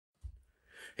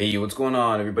Hey, what's going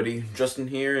on, everybody? Justin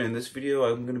here, and in this video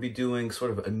I'm going to be doing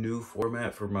sort of a new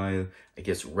format for my, I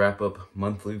guess, wrap-up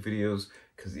monthly videos,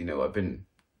 because, I've been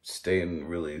staying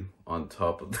really on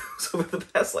top of those over the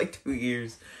past, 2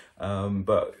 years,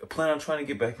 but I plan on trying to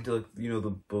get back into,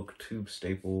 the booktube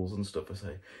staples and stuff as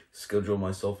I schedule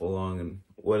myself along and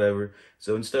whatever.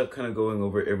 So instead of kind of going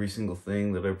over every single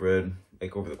thing that I've read,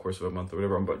 over the course of a month or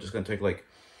whatever, I'm just going to take,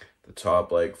 the top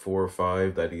 4 or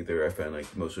 5 that either I found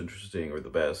most interesting or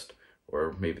the best,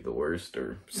 or maybe the worst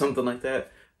or something like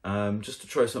that. Just to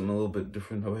try something a little bit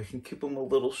different, how I can keep them a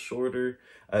little shorter.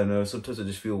 I don't know, sometimes I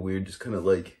just feel weird just kind of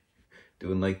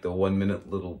doing the 1 minute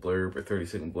little blurb or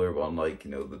 30-second blurb on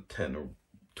the 10 or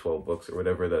 12 books or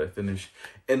whatever that I finish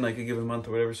in a given month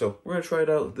or whatever. So we're gonna try it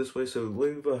out this way. So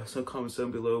leave some comments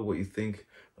down below what you think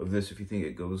of this, if you think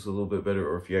it goes a little bit better,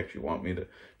 or if you actually want me to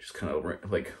just kind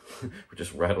of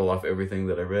just rattle off everything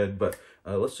that I read. But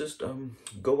let's just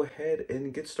go ahead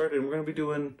and get started. And we're gonna be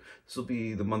doing, this will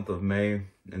be the month of May,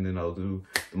 and then I'll do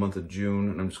the month of June,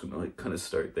 and I'm just gonna kind of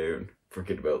start there and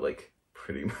forget about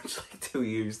pretty much 2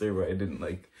 years there where I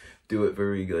didn't do it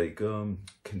very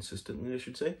consistently, I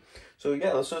should say. So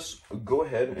yeah, let's just go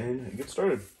ahead and get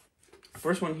started.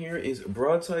 First one here is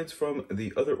Broadsides from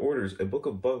the Other Orders, A Book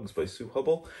of Bugs by Sue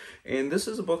Hubbell. And this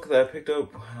is a book that I picked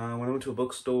up when I went to a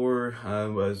bookstore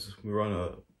as we were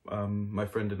on a, my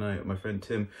friend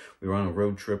Tim, we were on a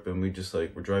road trip, and we just were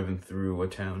driving through a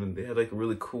town, and they had a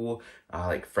really cool,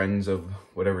 Friends of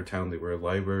whatever town they were, a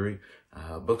library,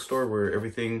 bookstore where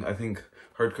everything, I think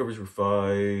hardcovers were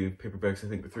 5, paperbacks I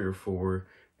think were 3 or 4,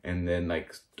 and then I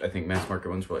think mass market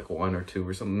ones were 1 or 2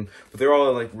 or something, but they're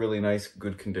all in really nice,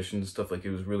 good condition stuff. It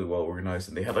was really well organized,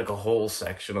 and they had a whole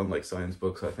section on science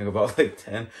books. I think about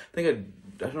 10. I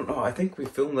don't know, I think we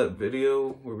filmed that video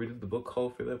where we did the book haul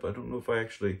for that, but I don't know if I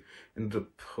actually ended up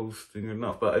posting or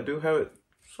not, but I do have it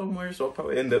somewhere, so I'll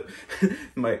probably end up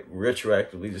might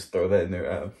retroactively just throw that in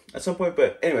there at some point.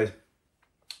 But anyways,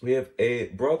 we have a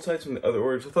Broadsides from the Other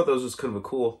Orders. I thought that was just kind of a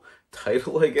cool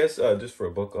title, I guess, just for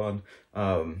a book on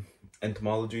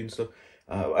entomology and stuff.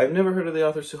 I've never heard of the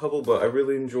author Sue Hubbell, but I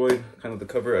really enjoyed kind of the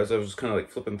cover as I was kind of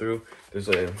flipping through. There's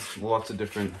lots of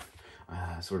different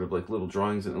sort of little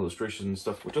drawings and illustrations and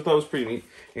stuff, which I thought was pretty neat.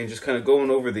 And just kind of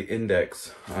going over the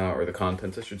index, or the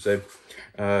contents, I should say.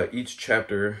 Each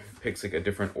chapter picks a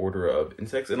different order of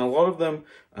insects, and a lot of them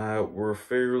were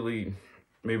fairly,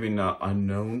 maybe not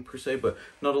unknown per se, but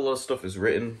not a lot of stuff is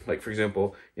written. For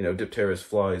example, Dipterus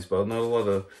flies, but not a lot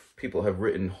of people have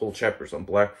written whole chapters on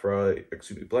black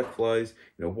flies,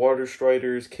 water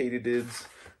striders, katydids,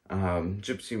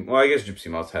 gypsy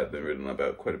moths have been written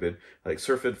about quite a bit,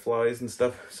 syrphid flies and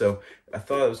stuff. So I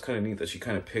thought it was kind of neat that she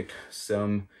kind of picked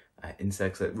some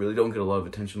insects that really don't get a lot of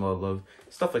attention, a lot of love,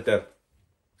 stuff like that.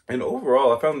 And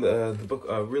overall, I found the book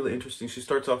really interesting. She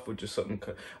starts off with just something,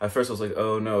 at first I was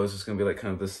oh no, is this going to be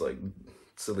kind of this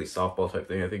silly softball type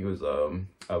thing. I think it was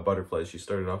butterflies she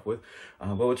started off with.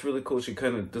 But what's really cool, she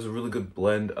kind of does a really good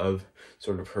blend of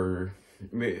sort of her,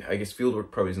 I guess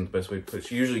fieldwork probably isn't the best way to put it.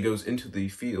 She usually goes into the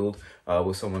field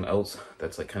with someone else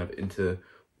that's kind of into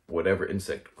whatever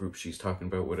insect group she's talking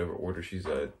about, whatever order she's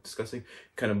discussing,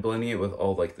 kind of blending it with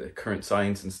all the current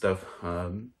science and stuff.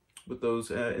 With those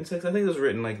insects, I think it was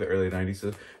written the early 90s,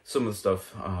 so some of the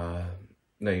stuff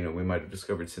that we might have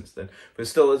discovered since then, but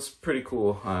still it's pretty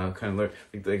cool. Kind of learn,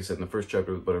 like I said, in the first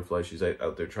chapter with butterflies, she's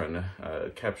out there trying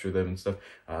to capture them and stuff,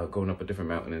 going up a different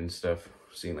mountain and stuff,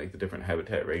 seeing the different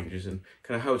habitat ranges and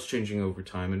kind of how it's changing over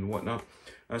time and whatnot.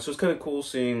 So it's kind of cool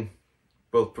seeing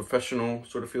both professional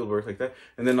sort of field work like that,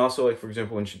 and then also for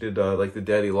example when she did the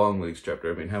Daddy Longlegs chapter.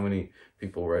 I mean, how many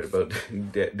people write about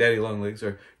Daddy Longlegs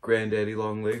or Granddaddy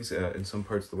Longlegs in some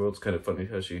parts of the world? It's kind of funny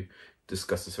how she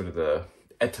discusses sort of the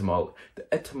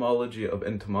etymology of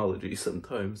entomology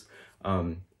sometimes,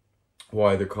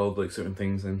 why they're called certain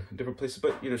things in different places.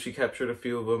 But she captured a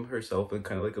few of them herself and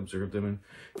kind of observed them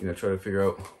and try to figure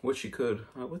out what she could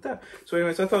with that. So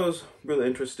anyways, I thought it was really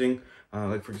interesting.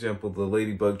 For example, the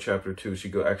Ladybug chapter 2,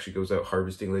 she actually goes out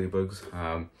harvesting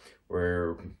ladybugs,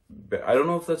 where I don't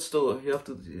know if that's still,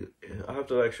 I have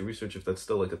to actually research if that's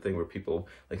still a thing where people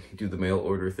do the mail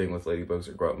order thing with ladybugs,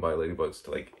 or go out and buy ladybugs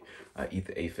to eat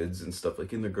the aphids and stuff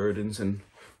in their gardens and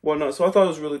whatnot. So I thought it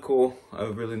was really cool. I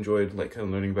really enjoyed kind of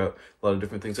learning about a lot of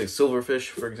different things, silverfish,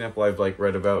 for example. I've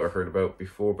read about or heard about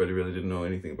before, but I really didn't know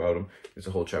anything about them. There's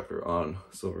a whole chapter on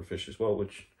silverfish as well,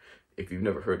 which, if you've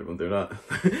never heard of them, they're not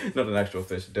not an actual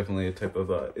fish, definitely a type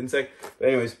of insect. But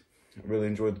anyways, I really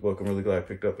enjoyed the book. I'm really glad I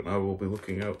picked up, and I will be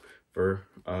looking out for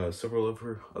several of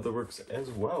her other works as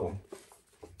well.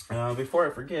 Before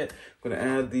I forget, I'm going to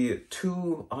add the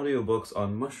 2 audiobooks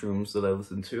on mushrooms that I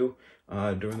listened to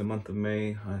during the month of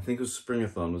May. I think it was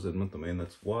Springathon was in the month of May, and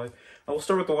that's why. I will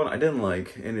start with the one I didn't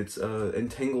like, and it's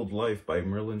Entangled Life by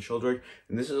Merlin Sheldrake.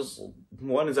 And this is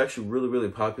one is actually really, really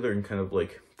popular in kind of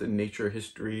like the nature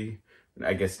history,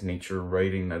 I guess nature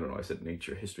writing. I don't know, I said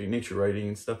nature history, nature writing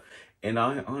and stuff. And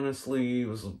I honestly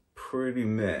was pretty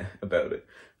meh about it.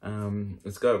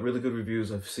 It's got really good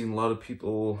reviews. I've seen a lot of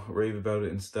people rave about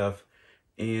it and stuff.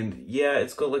 And yeah,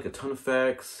 it's got like a ton of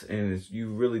facts, and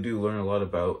you really do learn a lot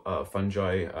about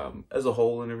fungi as a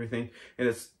whole and everything.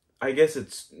 And I guess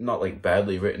it's not like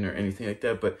badly written or anything like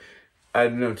that, but I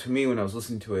don't know, to me when I was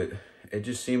listening to it, it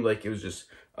just seemed like it was just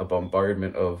a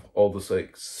bombardment of all this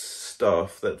like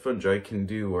stuff that fungi can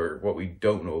do, or what we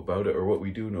don't know about it, or what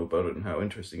we do know about it and how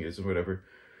interesting it is and whatever.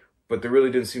 But there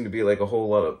really didn't seem to be like a whole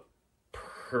lot of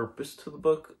purpose to the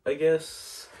book, I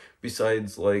guess.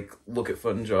 Besides, like, look at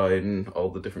fungi and all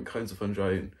the different kinds of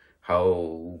fungi and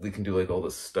how we can do, like, all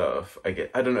this stuff. I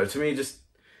don't know, to me it just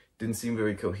didn't seem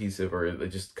very cohesive, or it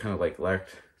just kind of, like,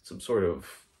 lacked some sort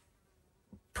of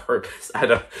purpose. I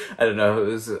don't know,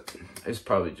 it was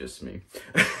probably just me.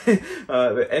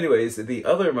 But anyways, the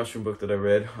other mushroom book that I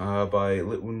read by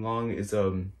Lit Woon Long is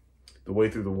The Way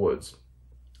Through the Woods.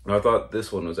 And I thought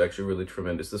this one was actually really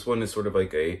tremendous. This one is sort of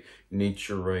like a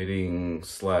nature writing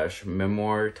 /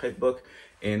 memoir type book.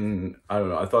 And I don't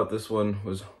know, I thought this one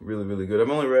was really, really good. I've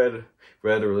only read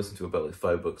or listened to about like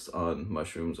 5 books on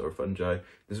mushrooms or fungi.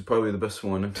 This is probably the best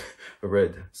one I've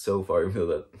read so far. I feel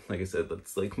that, like I said,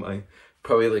 that's like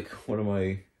probably like one of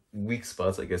my weak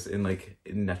spots, I guess, in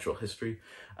natural history.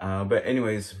 But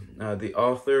anyways, the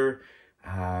author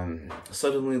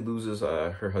suddenly loses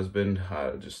her husband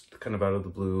just kind of out of the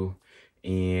blue,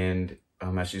 and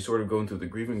as she's sort of going through the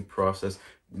grieving process,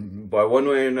 by one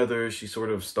way or another she sort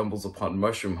of stumbles upon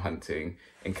mushroom hunting,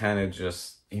 and kind of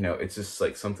just, you know, it's just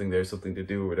like something to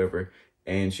do or whatever,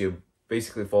 and she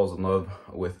basically falls in love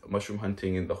with mushroom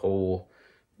hunting and the whole,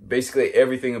 basically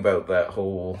everything about that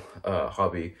whole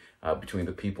hobby, between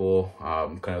the people,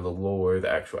 kind of the lore, the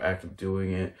actual act of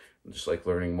doing it, just like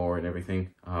learning more and everything.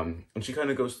 And she kind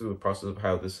of goes through the process of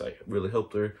how this really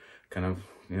helped her, kind of,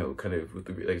 you know, kind of with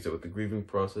the, like I said, with the grieving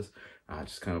process,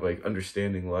 just kind of like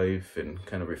understanding life and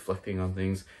kind of reflecting on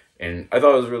things. And I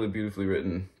thought it was really beautifully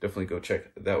written. Definitely go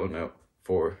check that one out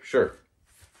for sure.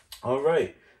 All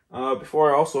right.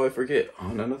 Before I forget,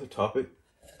 on another topic,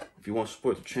 if you want to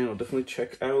support the channel, definitely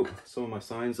check out some of my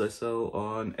signs I sell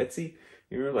on Etsy.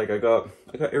 You know, like I got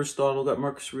Aristotle, got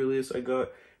Marcus Aurelius, I got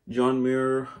John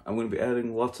Muir. I'm going to be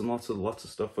adding lots of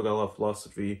stuff. I got a lot of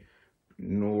philosophy,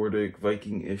 Nordic,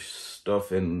 Viking-ish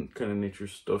stuff, and kind of nature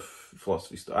stuff,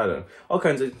 philosophy stuff. I don't know, all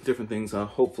kinds of different things. I'll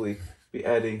hopefully be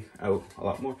adding out a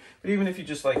lot more. But even if you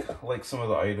just like some of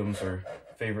the items or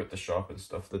favorite the shop and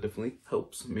stuff, that definitely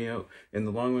helps me out in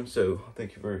the long run. So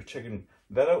thank you for checking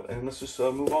that out, and let's just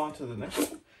move on to the next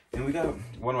one. And we got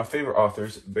one of my favorite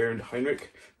authors, Bernd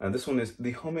Heinrich. This one is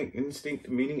The Homing Instinct,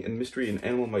 Meaning and Mystery in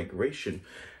Animal Migration.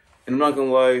 And I'm not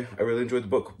gonna lie, I really enjoyed the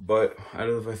book, but out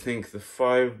of, I think, the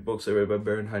 5 books I read by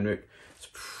Bernd Heinrich, it's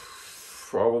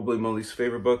probably my least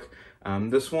favorite book.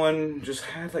 This one just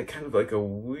had like kind of like a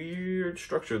weird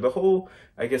structure. The whole,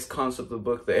 I guess, concept of the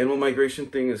book, the animal migration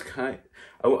thing is I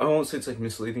won't say it's like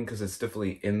misleading, because it's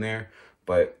definitely in there,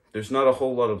 but there's not a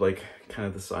whole lot of like kind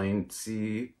of the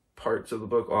science-y parts of the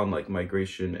book on like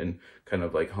migration and kind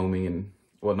of like homing and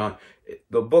whatnot.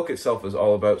 The book itself is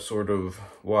all about sort of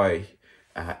why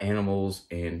animals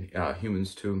and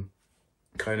humans too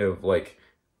kind of like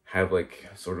have like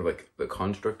sort of like the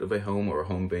construct of a home or a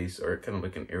home base, or kind of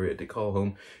like an area to call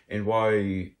home, and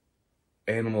why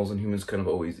animals and humans kind of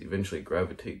always eventually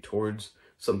gravitate towards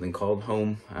something called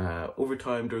home over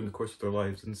time during the course of their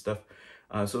lives and stuff.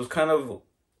 So it's kind of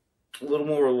a little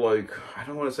more like, I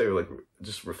don't want to say like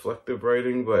just reflective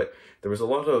writing, but there was a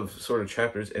lot of sort of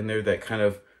chapters in there that kind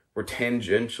of were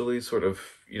tangentially sort of,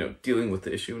 you know, dealing with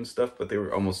the issue and stuff, but they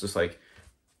were almost just like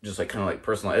kind of like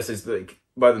personal essays that like,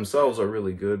 by themselves are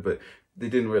really good, but they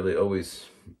didn't really always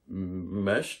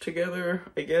mesh together,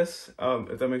 I guess,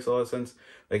 if that makes a lot of sense.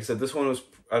 Like I said, this one was,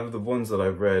 out of the ones that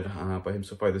I've read by him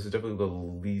so far, this is definitely the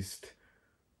least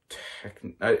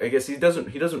I guess he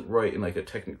doesn't write in like a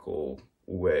technical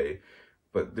way,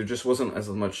 but there just wasn't as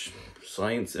much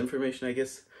science information, I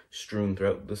guess, strewn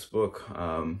throughout this book.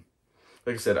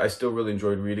 Like I said, I still really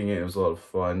enjoyed reading it. It was a lot of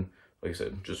fun. Like I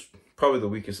said, just probably the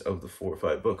weakest of the 4 or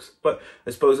 5 books. But I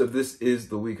suppose if this is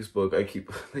the weakest book, I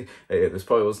keep hey, this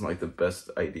probably wasn't like the best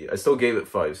idea. I still gave it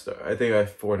 5 stars. I think I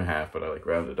have 4.5, but I like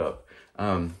rounded up.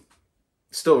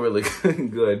 Still really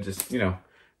good. Just, you know,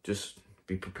 just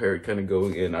be prepared kind of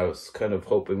going in. I was kind of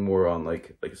hoping more on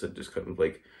like I said, just kind of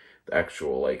like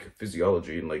actual like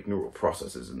physiology and like neural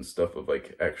processes and stuff of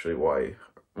like actually why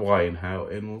and how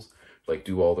animals like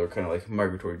do all their kind of like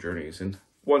migratory journeys and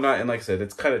whatnot. And like I said,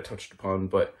 it's kind of touched upon,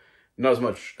 but not as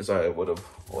much as I would have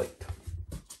liked.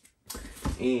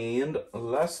 And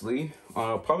lastly,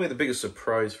 probably the biggest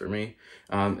surprise for me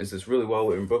is this really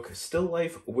well-written book, Still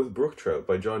Life with Brook Trout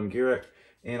by John Gierach.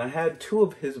 And I had 2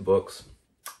 of his books,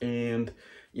 and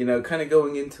you know, kind of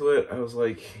going into it, I was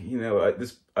like, you know,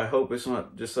 I hope it's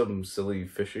not just some silly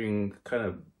fishing kind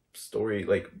of story,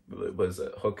 like was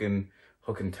it hook and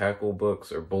tackle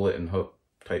books or bullet and hook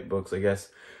type books, I guess.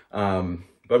 But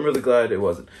I'm really glad it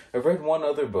wasn't. I've read one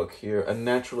other book here, A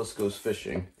Naturalist Goes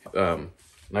Fishing. And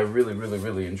I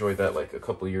really enjoyed that like a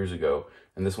couple years ago.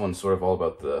 And this one's sort of all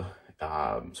about the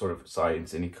sort of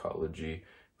science and ecology,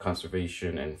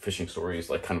 conservation and fishing stories,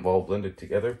 like kind of all blended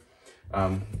together.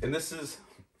 And this is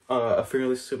a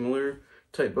fairly similar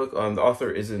type book. The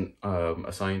author isn't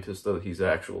a scientist though. He's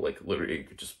actual like literally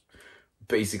just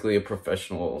basically a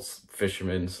professional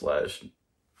fisherman slash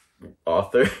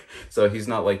author. So he's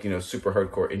not like, you know, super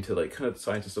hardcore into like kind of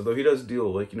scientist stuff, though he does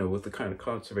deal like, you know, with the kind of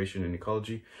conservation and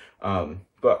ecology.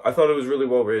 But I thought it was really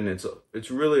well written.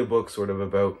 It's really a book sort of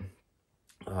about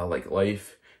like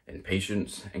life and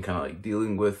patience and kind of like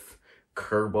dealing with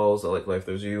curveballs that like life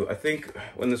throws you. I think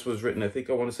when this was written, I think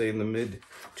I want to say in the mid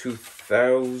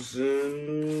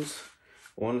 2000s,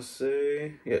 I want to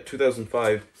say, yeah,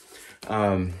 2005,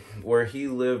 where he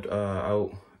lived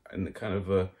out in the kind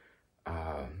of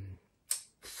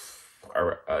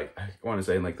I want to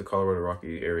say in like the Colorado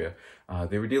Rocky area.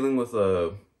 They were dealing with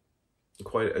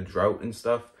quite a drought and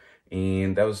stuff,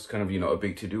 and that was kind of, you know, a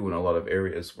big to-do in a lot of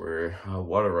areas where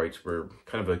water rights were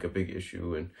kind of like a big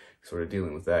issue, and sort of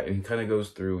dealing with that. And he kind of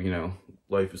goes through, you know,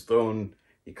 life is thrown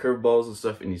you curveballs and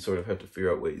stuff, and you sort of have to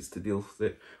figure out ways to deal with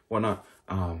it, whatnot.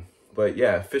 But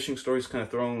yeah, fishing stories kind of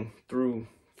thrown through,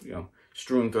 you know,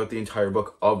 strewn throughout the entire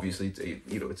book. Obviously, it's a,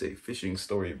 you know, it's a fishing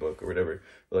story book or whatever.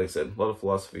 But like I said, a lot of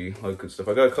philosophy, a lot of good stuff.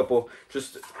 I got a couple,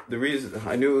 just the reason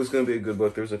I knew it was going to be a good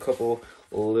book, there's a couple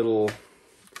little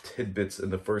tidbits in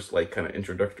the first, like, kind of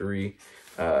introductory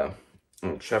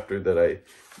chapter that I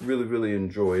really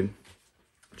enjoyed.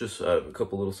 Just a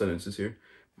couple little sentences here.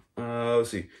 Let's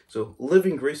see. So,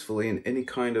 living gracefully in any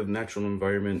kind of natural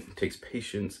environment takes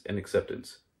patience and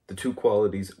acceptance. The 2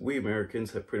 qualities we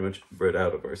Americans have pretty much bred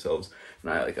out of ourselves.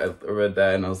 And I read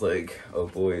that and I was like, oh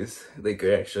boys, they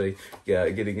could actually, yeah,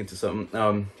 getting into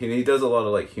something. He does a lot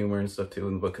of like humor and stuff too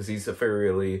in the book, because he's a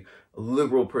fairly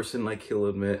liberal person, like he'll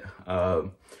admit,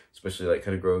 especially like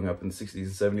kind of growing up in the 60s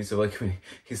and 70s. So like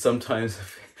he sometimes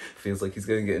feels like he's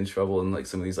gonna get in trouble in like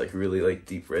some of these like really like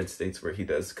deep red states where he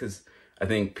does, because I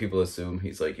think people assume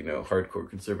he's like, you know, hardcore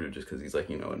conservative just because he's like,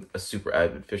 you know, a super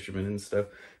avid fisherman and stuff.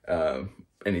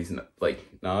 And he's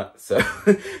not, so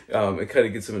it kind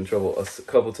of gets him in trouble a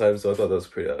couple times. So I thought that was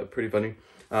pretty funny.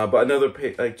 But another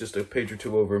like just a page or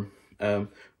 2 over,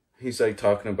 he's like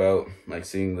talking about like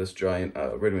seeing this giant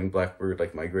red-winged blackbird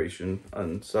like migration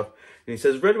and stuff. And he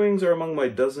says, "Red wings are among my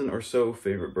dozen or so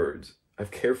favorite birds.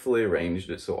 I've carefully arranged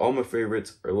it so all my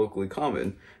favorites are locally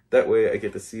common. That way I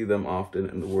get to see them often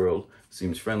and the world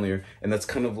seems friendlier." And that's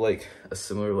kind of like a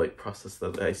similar like process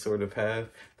that I sort of have,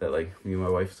 that like me and my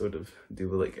wife sort of do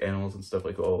with like animals and stuff,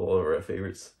 like all of our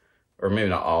favorites. Or maybe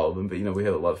not all of them, but you know, we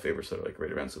have a lot of favorites that are like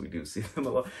right around, so we do see them a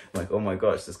lot. I'm like, oh my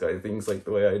gosh, this guy thinks like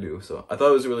the way I do. So I thought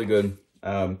it was really good.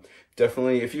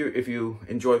 Definitely, if you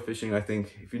enjoy fishing, I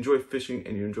think if you enjoy fishing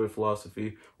and you enjoy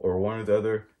philosophy or one or the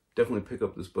other, definitely pick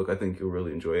up this book. I think you'll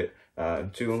really enjoy it.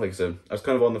 Too, like I said, I was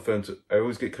kind of on the fence. I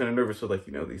always get kind of nervous with like,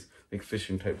 you know, these like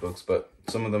fishing type books, but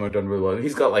some of them are done really well. And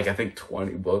he's got like, I think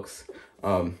 20 books.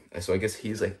 So I guess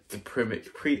he's like the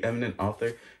preeminent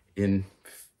author in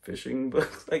fishing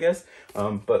books, I guess.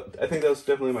 But I think that was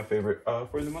definitely my favorite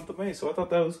for the month of May. So I thought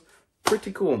that was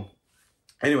pretty cool.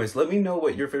 Anyways, let me know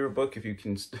what your favorite book, if you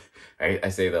can, I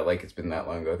say that like it's been that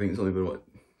long ago. I think it's only been, what,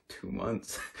 2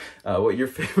 months? What your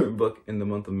favorite book in the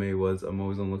month of May was. I'm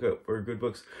always on the lookout for good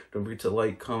books. Don't forget to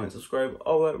like, comment, subscribe,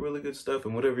 all that really good stuff.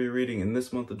 And whatever you're reading in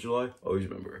this month of July, always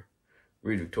remember,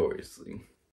 read victoriously.